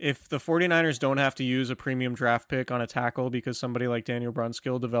if the 49ers don't have to use a premium draft pick on a tackle because somebody like Daniel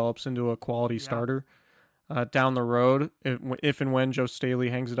Brunskill develops into a quality starter down the road, if and when Joe Staley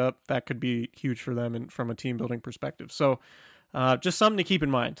hangs it up, that could be huge for them and from a team building perspective. So just something to keep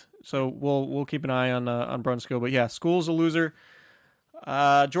in mind. So we'll keep an eye on Brunskill. But yeah, Skule's a loser.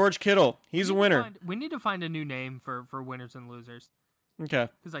 George Kittle, he's a winner. We need to find a new name for winners and losers. Okay,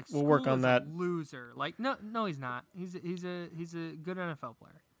 because we'll work on that. Loser, like no, he's not. He's a good NFL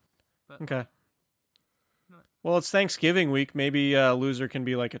player. But, okay. Well, it's Thanksgiving week. Maybe loser can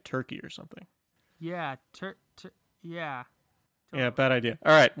be like a turkey or something. Yeah, yeah. Totally. Yeah, bad idea.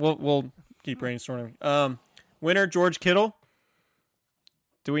 All right, we'll keep brainstorming. Winner George Kittle.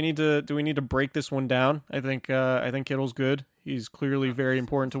 Do we need to break this one down? I think Kittle's good. He's clearly very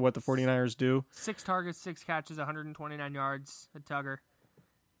important to what the 49ers do. 6 targets, 6 catches, 129 yards. A tugger.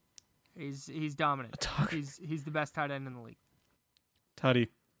 He's dominant. He's the best tight end in the league. Tutty.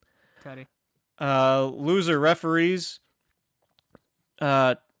 Loser referees.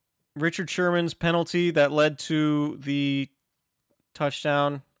 Richard Sherman's penalty that led to the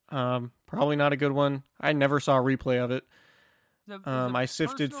touchdown. Probably not a good one. I never saw a replay of it. I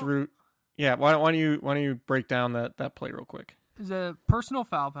sifted through. Yeah, why don't you break down that play real quick? There's a personal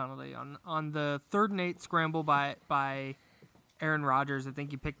foul penalty on the 3rd and 8 scramble by Aaron Rodgers. I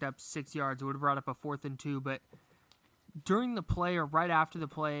think he picked up 6 yards. It would have brought up a 4th and 2, but during the play or right after the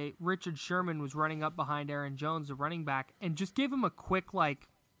play, Richard Sherman was running up behind Aaron Jones, the running back, and just gave him a quick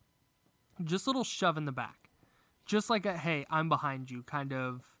just little shove in the back. Just like a, hey, I'm behind you kind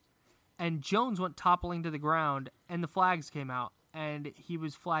of. And Jones went toppling to the ground, and the flags came out, and he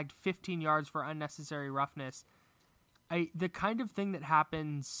was flagged 15 yards for unnecessary roughness. The kind of thing that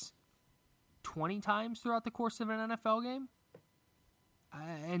happens 20 times throughout the course of an NFL game,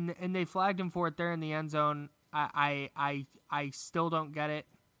 and they flagged him for it there in the end zone. I still don't get it.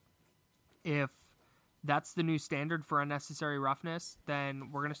 If that's the new standard for unnecessary roughness, then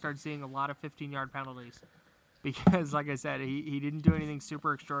we're going to start seeing a lot of 15-yard penalties. Because, like I said, he didn't do anything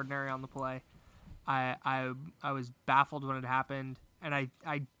super extraordinary on the play. I was baffled when it happened, and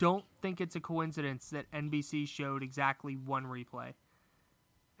I don't think it's a coincidence that NBC showed exactly one replay,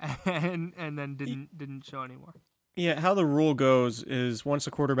 and then didn't show anymore. Yeah, how the rule goes is once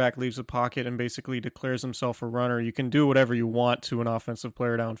a quarterback leaves the pocket and basically declares himself a runner, you can do whatever you want to an offensive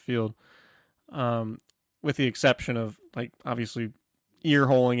player downfield, with the exception of, like, obviously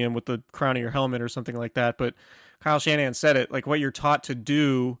ear-holing him with the crown of your helmet or something like that. But Kyle Shanahan said it, like, what you're taught to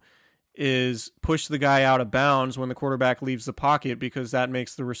do is push the guy out of bounds when the quarterback leaves the pocket because that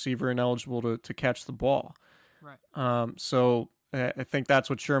makes the receiver ineligible to catch the ball. Right. So I think that's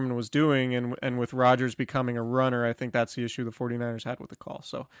what Sherman was doing, and with Rodgers becoming a runner, I think that's the issue the 49ers had with the call.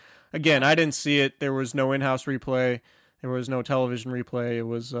 So, again, I didn't see it. There was no in-house replay. There was no television replay. It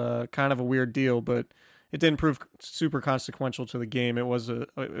was kind of a weird deal, but it didn't prove super consequential to the game. It was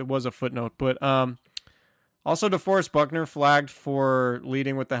a footnote. But also DeForest Buckner flagged for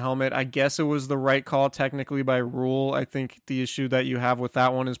leading with the helmet. I guess it was the right call technically by rule. I think the issue that you have with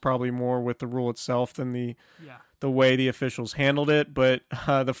that one is probably more with the rule itself than the way the officials handled it. But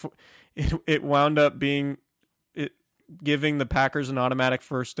it wound up giving the Packers an automatic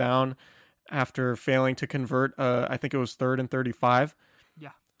first down after failing to convert. I think it was 3rd and 35.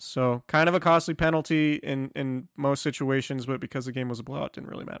 So kind of a costly penalty in most situations, but because the game was a blowout, it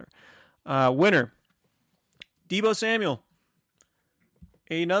didn't really matter. Winner, Deebo Samuel.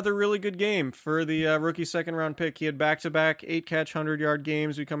 Another really good game for the rookie second-round pick. He had back-to-back 8-catch, 100-yard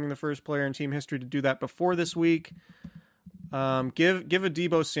games, becoming the first player in team history to do that before this week. Give a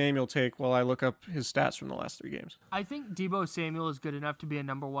Deebo Samuel take while I look up his stats from the last 3 games. I think Deebo Samuel is good enough to be a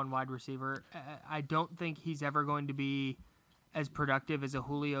number 1 wide receiver. I don't think he's ever going to be as productive as a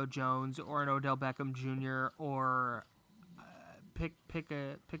Julio Jones or an Odell Beckham Jr. or pick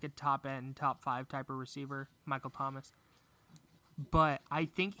a top-end, top 5 type of receiver, Michael Thomas. But I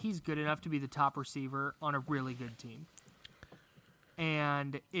think he's good enough to be the top receiver on a really good team.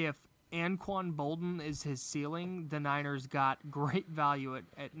 And if Anquan Bolden is his ceiling, the Niners got great value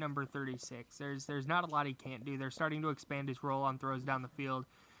at number 36. There's not a lot he can't do. They're starting to expand his role on throws down the field.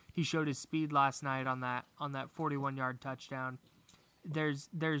 He showed his speed last night on that 41-yard touchdown. There's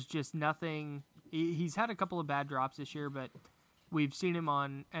just nothing. He's had a couple of bad drops this year, but we've seen him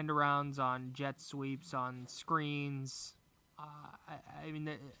on end arounds, on jet sweeps, on screens. I mean,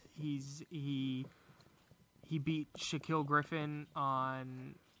 he beat Shaquille Griffin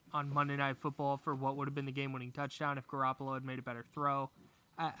on Monday Night Football for what would have been the game-winning touchdown if Garoppolo had made a better throw.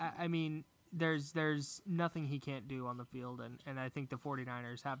 I mean, there's nothing he can't do on the field, and I think the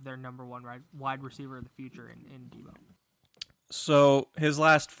 49ers have their number 1 wide receiver of the future in Deebo. So his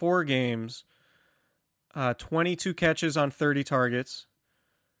last 4 games, 22 catches on 30 targets,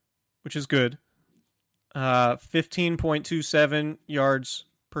 which is good. 15.27 yards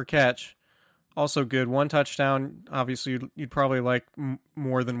per catch, also good. 1 touchdown. Obviously, you'd probably like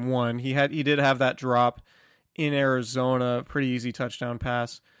more than 1. He did have that drop in Arizona, pretty easy touchdown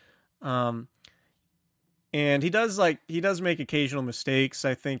pass. And he does make occasional mistakes.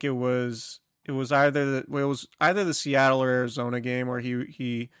 I think it was either the Seattle or Arizona game where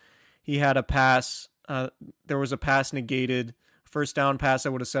he had a pass. There was a pass negated, first down pass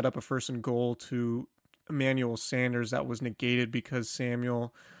that would have set up a 1st and goal to Emmanuel Sanders that was negated because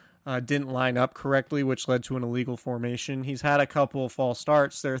Samuel didn't line up correctly, which led to an illegal formation. He's had a couple of false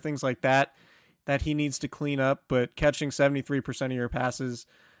starts. There are things like that he needs to clean up, but catching 73% of your passes,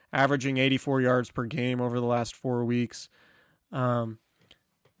 averaging 84 yards per game over the last 4 weeks.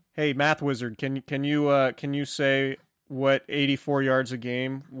 Hey, Math Wizard, can you say what 84 yards a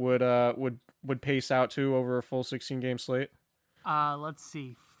game would pace out to over a full 16 game slate? Let's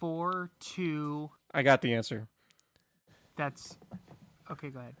see. 4-2. I got the answer. That's okay.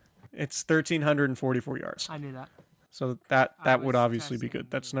 Go ahead. It's 1,344 yards. I knew that. So that would obviously be good.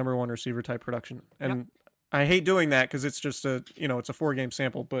 That's number 1 receiver type production. And yep. I hate doing that because it's just it's a 4-game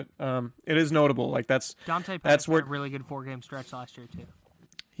sample, but it is notable. Like Dante Pettis had a really good 4-game stretch last year too.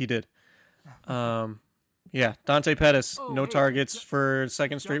 He did. Yeah, Dante Pettis, targets for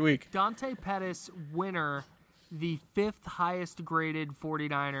 2nd straight week. Dante Pettis, winner, the 5th highest graded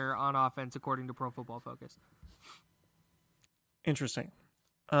 49er on offense according to Pro Football Focus. Interesting.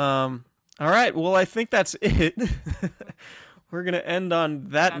 All right, well, I think that's it. We're going to end on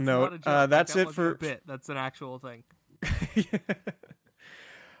that note. That's it for... bit. That's an actual thing.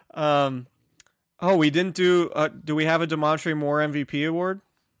 We didn't do... do we have a DeMontre Moore MVP award?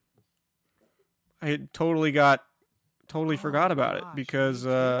 I totally forgot about it because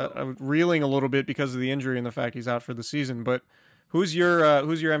I was reeling a little bit because of the injury and the fact he's out for the season. But who's your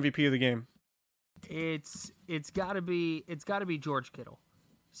MVP of the game? It's got to be George Kittle.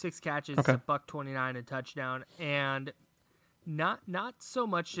 6 catches, okay. $129, a touchdown, and not so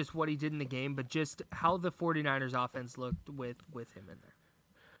much just what he did in the game, but just how the 49ers offense looked with him in there.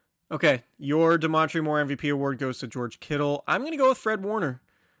 Okay, your DeMontre Moore MVP award goes to George Kittle. I'm going to go with Fred Warner.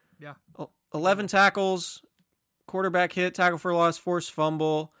 Yeah. 11 tackles, quarterback hit, tackle for loss, forced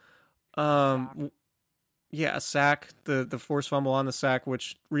fumble. A sack, the forced fumble on the sack,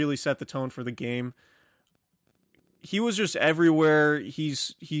 which really set the tone for the game. He was just everywhere.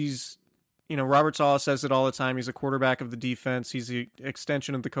 He's Robert Saleh says it all the time. He's a quarterback of the defense. He's the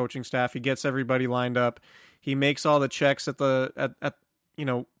extension of the coaching staff. He gets everybody lined up. He makes all the checks at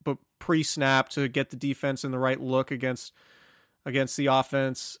pre-snap to get the defense in the right look against the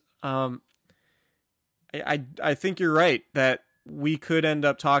offense. I think you're right that we could end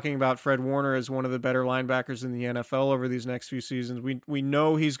up talking about Fred Warner as one of the better linebackers in the NFL over these next few seasons. We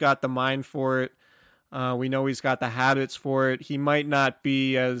know he's got the mind for it. We know he's got the habits for it. He might not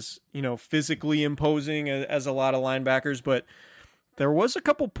be as, physically imposing as a lot of linebackers, but there was a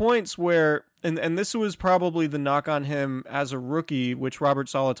couple points where, and this was probably the knock on him as a rookie, which Robert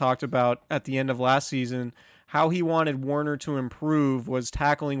Saleh talked about at the end of last season, how he wanted Warner to improve was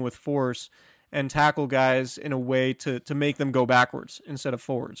tackling with force and tackle guys in a way to make them go backwards instead of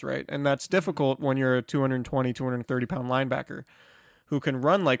forwards, right? And that's difficult when you're a 220, 230-pound linebacker who can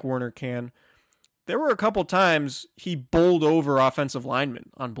run like Warner can, there were a couple times he bowled over offensive linemen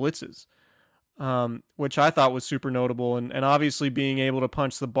on blitzes, which I thought was super notable. And obviously being able to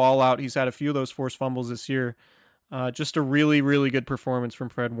punch the ball out, he's had a few of those forced fumbles this year. Just a really, really good performance from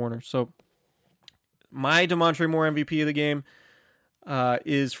Fred Warner. So my DeMontre Moore MVP of the game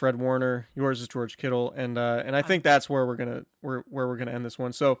is Fred Warner. Yours is George Kittle, and I think that's where we're gonna end this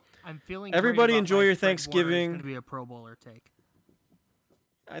one. So I'm feeling everybody great about enjoy my your Fred Thanksgiving. Warner is gonna be a Pro Bowler take.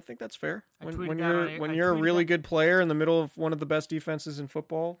 I think that's fair. I When tweeted you're a really that- good player in the middle of one of the best defenses in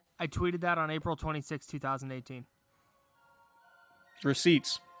football, I tweeted that on April 26, 2018.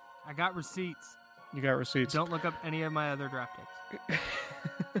 receipts. I got receipts. You got receipts. Don't look up any of my other draft picks.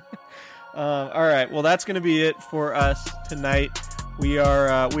 All right. Well, that's going to be it for us tonight. We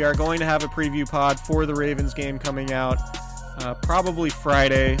are going to have a preview pod for the Ravens game coming out probably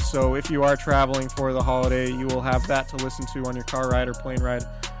Friday. So if you are traveling for the holiday, you will have that to listen to on your car ride or plane ride,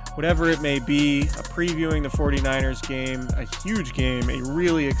 whatever it may be. Previewing the 49ers game, a huge game, a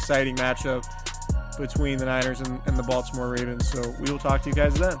really exciting matchup between the Niners and the Baltimore Ravens. So we will talk to you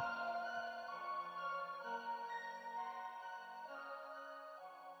guys then.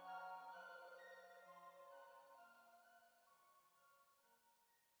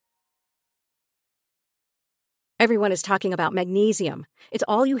 Everyone is talking about magnesium. It's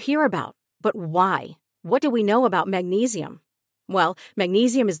all you hear about. But why? What do we know about magnesium? Well,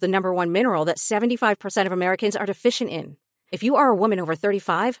 magnesium is the number one mineral that 75% of Americans are deficient in. If you are a woman over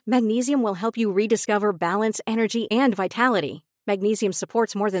 35, magnesium will help you rediscover balance, energy, and vitality. Magnesium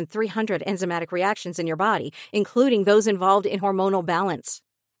supports more than 300 enzymatic reactions in your body, including those involved in hormonal balance.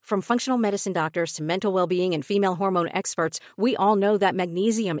 From functional medicine doctors to mental well-being and female hormone experts, we all know that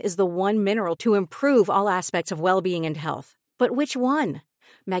magnesium is the one mineral to improve all aspects of well-being and health. But which one?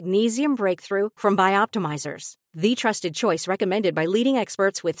 Magnesium Breakthrough from Bioptimizers, the trusted choice recommended by leading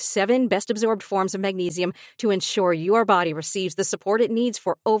experts with 7 best-absorbed forms of magnesium to ensure your body receives the support it needs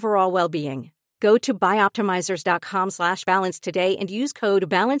for overall well-being. Go to bioptimizers.com/balance today and use code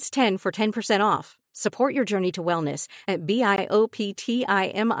BALANCE10 for 10% off. Support your journey to wellness at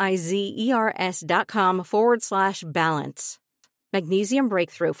bioptimizers.com/balance. Magnesium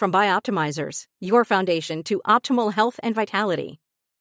Breakthrough from Bioptimizers, your foundation to optimal health and vitality.